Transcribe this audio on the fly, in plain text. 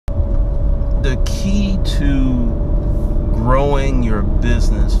the key to growing your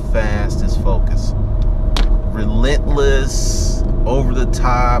business fast is focus. Relentless, over the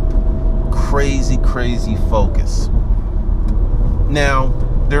top, crazy focus. Now,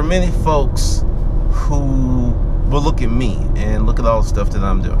 there are many folks who will look at me and look at all the stuff that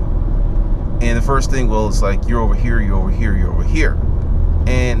I'm doing. And the first thing, well, it's like, you're over here, you're over here, you're over here.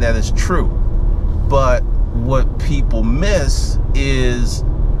 And that is true. But what people miss is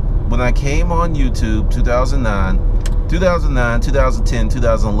when I came on YouTube 2009, 2010,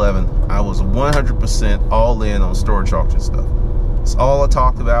 2011, I was 100% all in on storage auction stuff. That's all I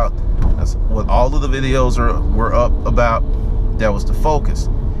talked about. That's what all of the videos were up about. That was the focus.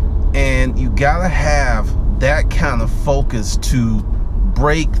 And you gotta have that kind of focus to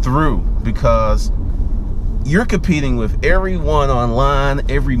break through, because you're competing with everyone online,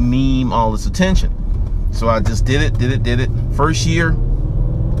 every meme, all this attention. So I just did it. First year,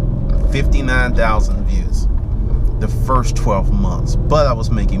 59,000 views. The first 12 months. But I was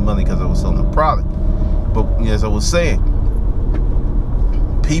making money because I was selling a product. But as I was saying,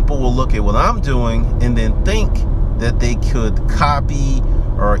 people will look at what I'm doing and then think that they could copy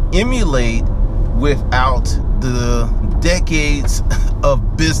or emulate without the decades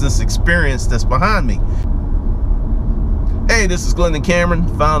of business experience that's behind me. Hey, this is Glendon Cameron,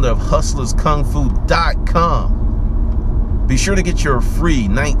 founder of HustlersKungFu.com. Be sure to get your free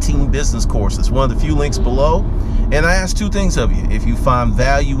 19 business courses, one of the few links below. And I ask two things of you. If you find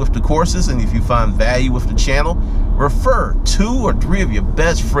value with the courses and if you find value with the channel, refer 2 or 3 of your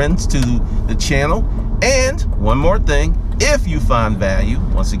best friends to the channel. And one more thing, if you find value,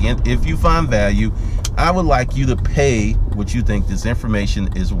 once again, if you find value, I would like you to pay what you think this information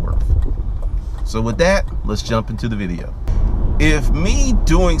is worth. So with that, let's jump into the video. If me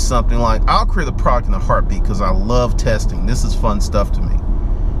doing something like, I'll create a product in a heartbeat because I love testing. This is fun stuff to me.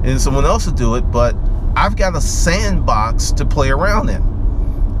 And someone else will do it, but I've got a sandbox to play around in.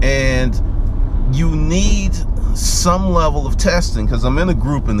 And you need some level of testing, because I'm in a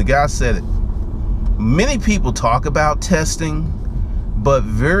group and the guy said it. Many people talk about testing, but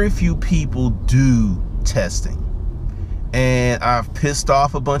very few people do testing. And I've pissed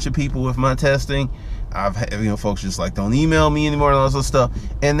off a bunch of people with my testing. I've had, folks just like, don't email me anymore and all this other stuff.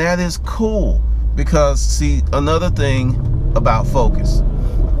 And that is cool, because see, another thing about focus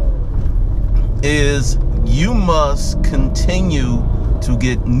is you must continue to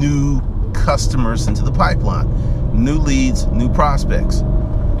get new customers into the pipeline, new leads, new prospects.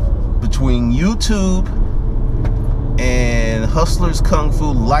 Between YouTube and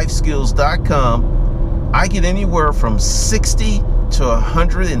HustlersKungFuLifeSkills.com, I get anywhere from 60 to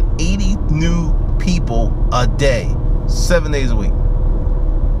 180 new people a day, 7 days a week.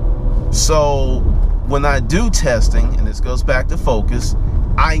 So when I do testing, and this goes back to focus,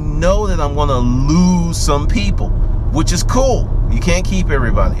 I know that I'm going to lose some people, which is cool. You can't keep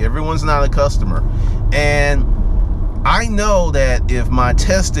everybody. Everyone's not a customer. And I know that if my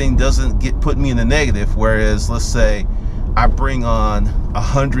testing doesn't put me in the negative, whereas let's say I bring on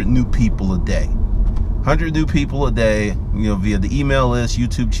 100 new people a day, 100 new people a day, via the email list,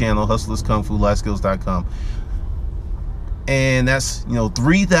 YouTube channel, HustlersKungFuLifeSkills.com, and that's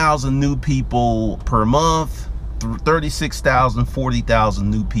 3,000 new people per month, 36,000, 40,000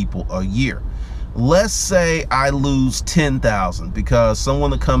 new people a year. Let's say I lose 10,000 because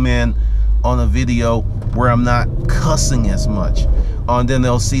someone will come in on a video where I'm not cussing as much. And then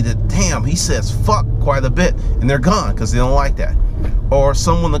they'll see that, damn, he says fuck quite a bit, and they're gone because they don't like that. Or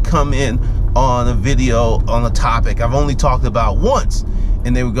someone will come in on a video on a topic I've only talked about once,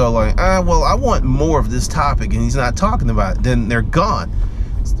 and they would go like, well, I want more of this topic, and he's not talking about it. Then they're gone.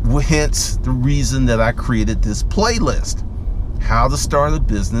 Hence the reason that I created this playlist, how to start a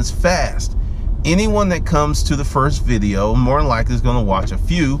business fast. Anyone that comes to the first video more than likely is going to watch a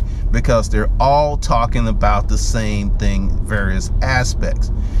few, because they're all talking about the same thing, various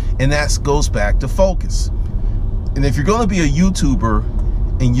aspects. And that goes back to focus. And if you're going to be a YouTuber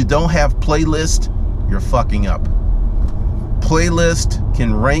and you don't have playlist, you're fucking up. Playlist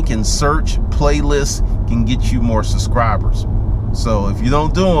can rank in search. Playlist can get you more subscribers. So if you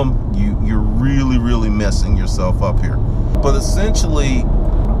don't do them, you're really messing yourself up here. But essentially,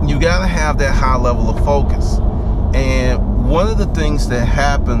 you got to have that high level of focus. And one of the things that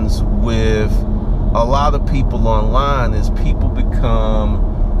happens with a lot of people online is people become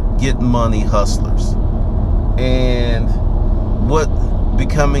get money hustlers. And what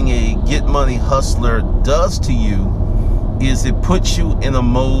becoming a get money hustler does to you is it puts you in a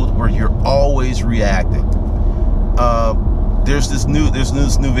mode where you're always reacting. There's this new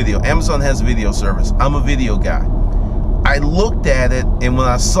video. Amazon has a video service. I'm a video guy. I looked at it, and when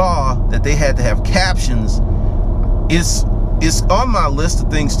I saw that they had to have captions, it's on my list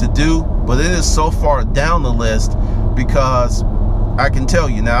of things to do, but it is so far down the list because I can tell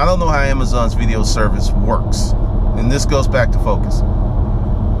you now, I don't know how Amazon's video service works, and this goes back to focus,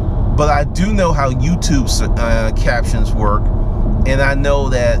 but I do know how YouTube's captions work, and I know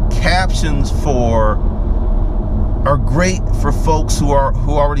that captions are great for folks who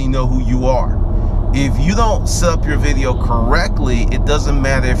already know who you are. If you don't set up your video correctly, it doesn't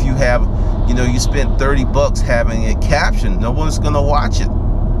matter if you have, you spent $30 having it captioned. No one's gonna watch it.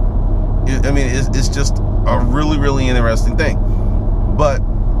 I mean, it's just a really, really interesting thing. But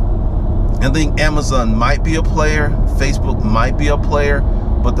I think Amazon might be a player, Facebook might be a player,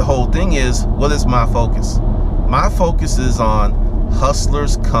 but the whole thing is, what is my focus? My focus is on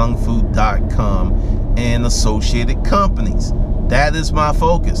hustlerskungfu.com and associated companies. That is my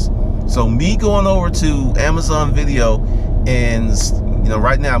focus. So me going over to Amazon Video, and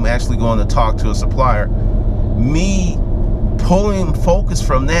right now I'm actually going to talk to a supplier, me pulling focus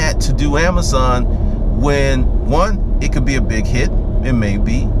from that to do Amazon, when one, it could be a big hit, it may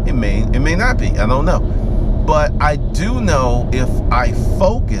be, it may not be, I don't know. But I do know if I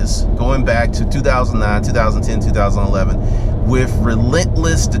focus, going back to 2009, 2010, 2011, with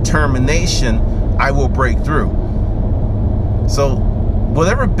relentless determination, I will break through. So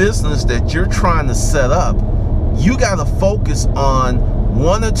whatever business that you're trying to set up, you got to focus on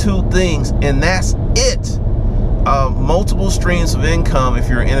one or two things, and that's it. Multiple streams of income, if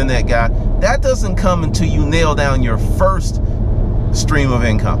you're an internet guy, that doesn't come until you nail down your first stream of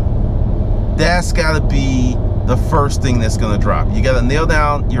income. That's got to be the first thing that's going to drop. You got to nail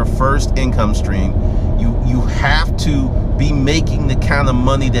down your first income stream. You have to be making the kind of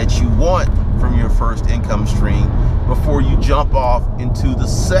money that you want from your first income stream before you jump off into the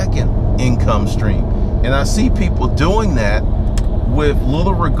second income stream. And I see people doing that with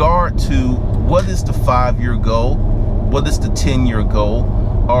little regard to what is the 5-year goal, what is the 10-year goal,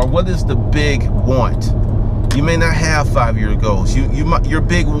 or what is the big want. You may not have 5-year goals. Your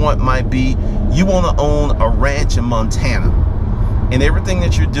big want might be you want to own a ranch in Montana, and everything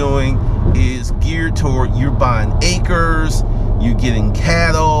that you're doing is geared toward you're buying acres, you're getting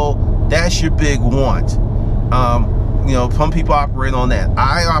cattle. That's your big want. Some people operate on that.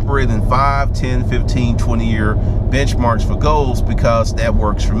 I operate in 5, 10, 15, 20-year benchmarks for goals because that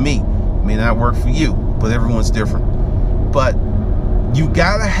works for me. It may not work for you, but everyone's different. But you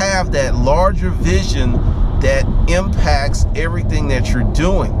gotta have that larger vision that impacts everything that you're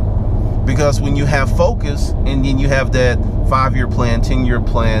doing. Because when you have focus, and then you have that 5-year plan, 10-year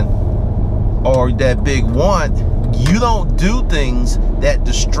plan, or that big want, you don't do things that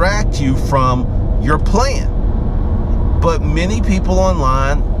distract you from your plan. But many people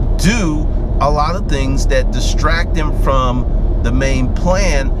online do a lot of things that distract them from the main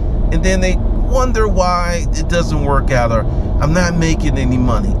plan, and then they wonder why it doesn't work out, or I'm not making any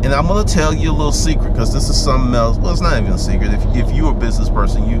money. And I'm going to tell you a little secret, because this is something else. Well, it's not even a secret. If you're a business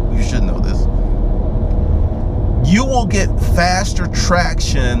person, you should know this. You will get faster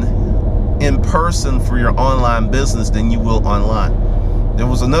traction in person for your online business than you will online. There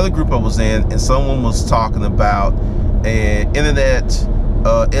was another group I was in, and someone was talking about an internet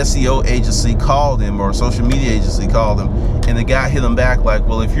SEO agency called him, or social media agency called him, and the guy hit him back like,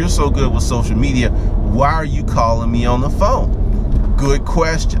 well, if you're so good with social media, why are you calling me on the phone? Good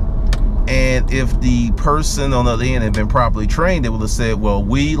question. And if the person on the other end had been properly trained, they would have said, well,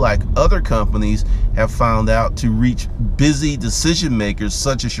 we, like other companies, have found out to reach busy decision makers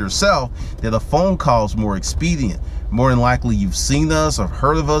such as yourself that a phone call is more expedient. More than likely you've seen us or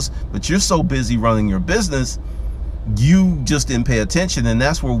heard of us, but you're so busy running your business, you just didn't pay attention. And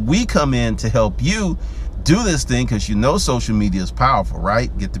that's where we come in to help you do this thing, because you know social media is powerful,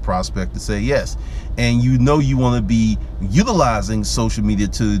 right? Get the prospect to say yes. And you know you want to be utilizing social media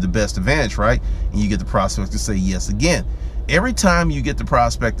to the best advantage, right? And you get the prospect to say yes again. Every time you get the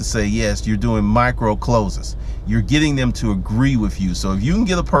prospect to say yes, you're doing micro closes. You're getting them to agree with you. So if you can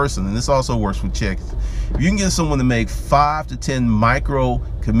get a person, and this also works with checks, if you can get someone to make 5 to 10 micro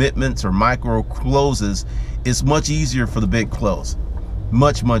commitments or micro closes, it's much easier for the big close.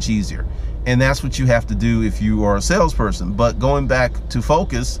 Much, much easier. And that's what you have to do if you are a salesperson. But going back to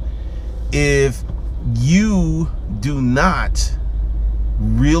focus, if you do not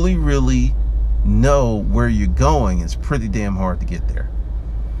really know where you're going, it's pretty damn hard to get there.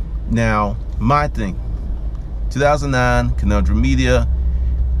 Now, my thing, 2009, Conundrum Media,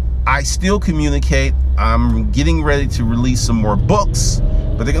 I still communicate. I'm getting ready to release some more books,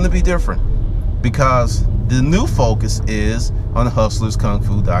 but they're going to be different, because the new focus is on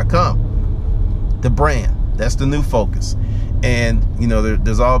hustlerskungfu.com. The brand, That's the new focus. And you know,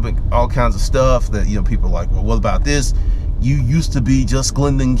 there's all kinds of stuff that, you know, people are like, well, what about this? You used to be just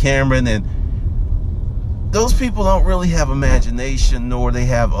Glendon Cameron. And those people don't really have imagination, nor they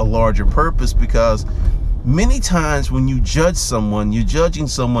have a larger purpose, because many times when you judge someone, you're judging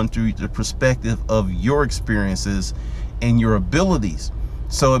someone through the perspective of your experiences and your abilities.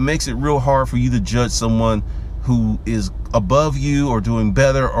 So it makes it real hard for you to judge someone who is above you or doing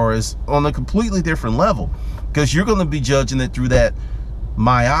better or is on a completely different level, because you're going to be judging it through that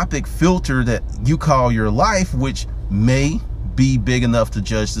myopic filter that you call your life, which may be big enough to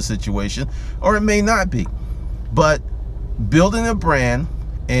judge the situation, or it may not be. But building a brand,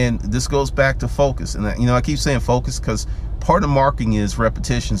 and this goes back to focus, and you know, I keep saying focus because part of marketing is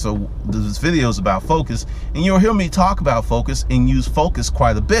repetition. So this video is about focus, and you'll hear me talk about focus and use focus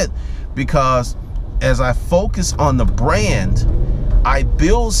quite a bit, because as I focus on the brand, I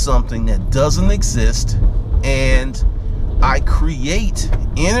build something that doesn't exist, and I create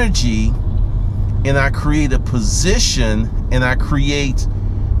energy, and I create a position, and I create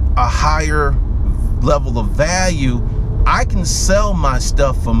a higher level of value. I can sell my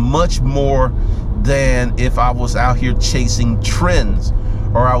stuff for much more than if I was out here chasing trends,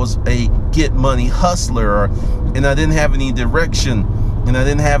 or I was a get money hustler, and I didn't have any direction, and I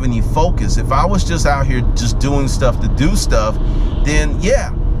didn't have any focus. If I was just out here just doing stuff to do stuff, then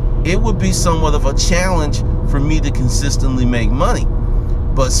yeah, it would be somewhat of a challenge for me to consistently make money.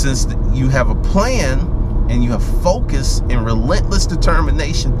 But since you have a plan and you have focus and relentless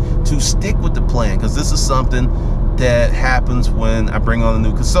determination to stick with the plan, because this is something that happens when I bring on a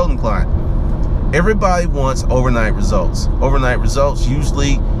new consulting client. Everybody wants overnight results. Overnight results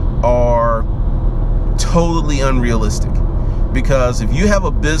usually are totally unrealistic, because if you have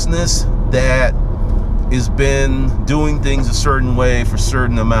a business that has been doing things a certain way for a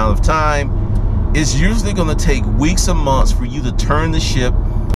certain amount of time, it's usually going to take weeks and months for you to turn the ship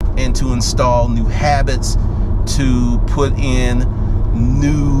and to install new habits, to put in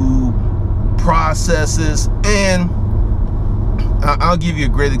new processes. And I'll give you a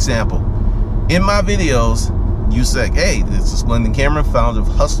great example. In my videos, you say, hey, this is Glendon Cameron, founder of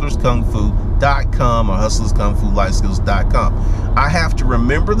HustlersKungFu.com or HustlersKungFuLifeSkills.com. I have to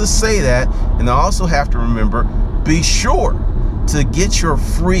remember to say that, and I also have to remember, be sure to get your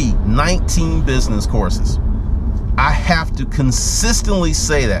free 19 business courses. I have to consistently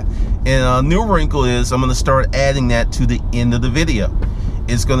say that. And a new wrinkle is I'm going to start adding that to the end of the video.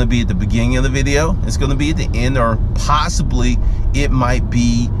 It's going to be at the beginning of the video, it's going to be at the end, or possibly it might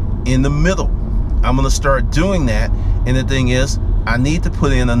be in the middle. I'm going to start doing that. And the thing is, I need to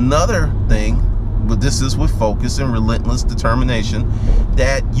put in another thing, but this is with focus and relentless determination,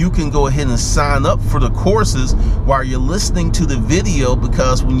 that you can go ahead and sign up for the courses while you're listening to the video,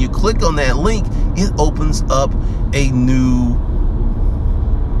 because when you click on that link, it opens up a new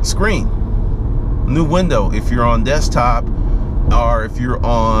screen, new window. If you're on desktop, or if you're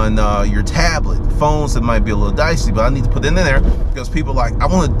on your tablet, phones, it might be a little dicey, but I need to put it in there because people are like, I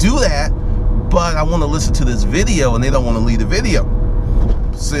want to do that, but I want to listen to this video, and they don't want to leave the video.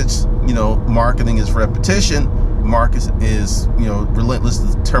 Since, you know, marketing is repetition, market is, you know, relentless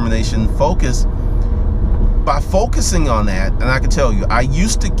determination, focus. By focusing on that, and I can tell you, I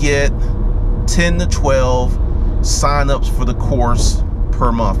used to get 10 to 12 signups for the course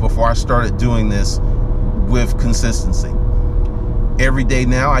per month before I started doing this with consistency. Every day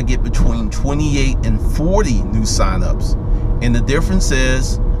now I get between 28 and 40 new signups, and the difference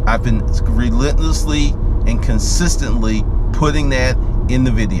is I've been relentlessly and consistently putting that in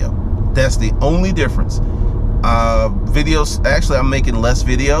the video. That's the only difference. Videos, actually I'm making less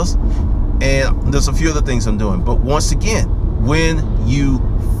videos, and there's a few other things I'm doing, but once again, when you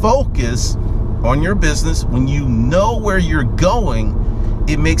focus on your business, when you know where you're going,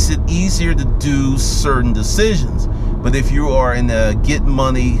 it makes it easier to do certain decisions. But if you are in a get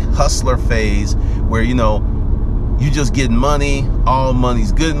money hustler phase where, you know, you just get money, all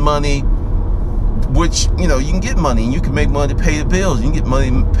money's good money, which, you know, you can get money and you can make money to pay the bills, you can get money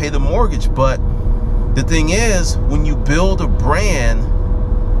to pay the mortgage. But the thing is, when you build a brand,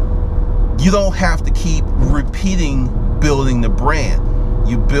 you don't have to keep repeating building the brand.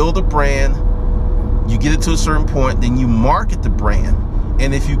 You build a brand, you get it to a certain point, then you market the brand.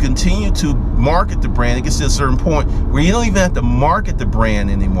 And if you continue to market the brand, it gets to a certain point where you don't even have to market the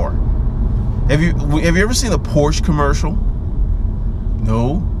brand anymore. Have you ever seen a Porsche commercial?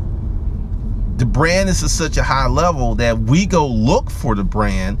 No. The brand is at such a high level that we go look for the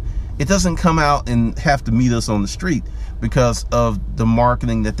brand. It doesn't come out and have to meet us on the street because of the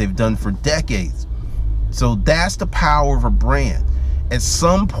marketing that they've done for decades. So that's the power of a brand. At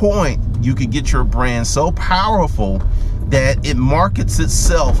some point, you could get your brand so powerful that it markets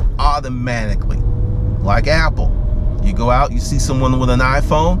itself automatically. Like Apple. You go out, you see someone with an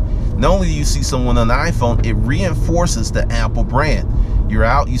iPhone. Not only do you see someone with an iPhone, it reinforces the Apple brand. You're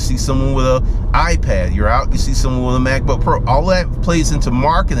out, you see someone with an iPad. You're out, you see someone with a MacBook Pro. All that plays into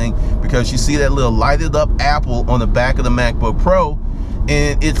marketing because you see that little lighted up Apple on the back of the MacBook Pro,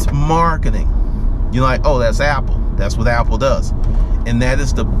 and it's marketing. You're like, oh, that's Apple. That's what Apple does. And that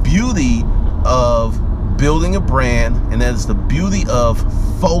is the beauty of building a brand, and that is the beauty of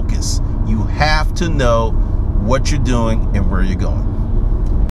focus. You have to know what you're doing and where you're going.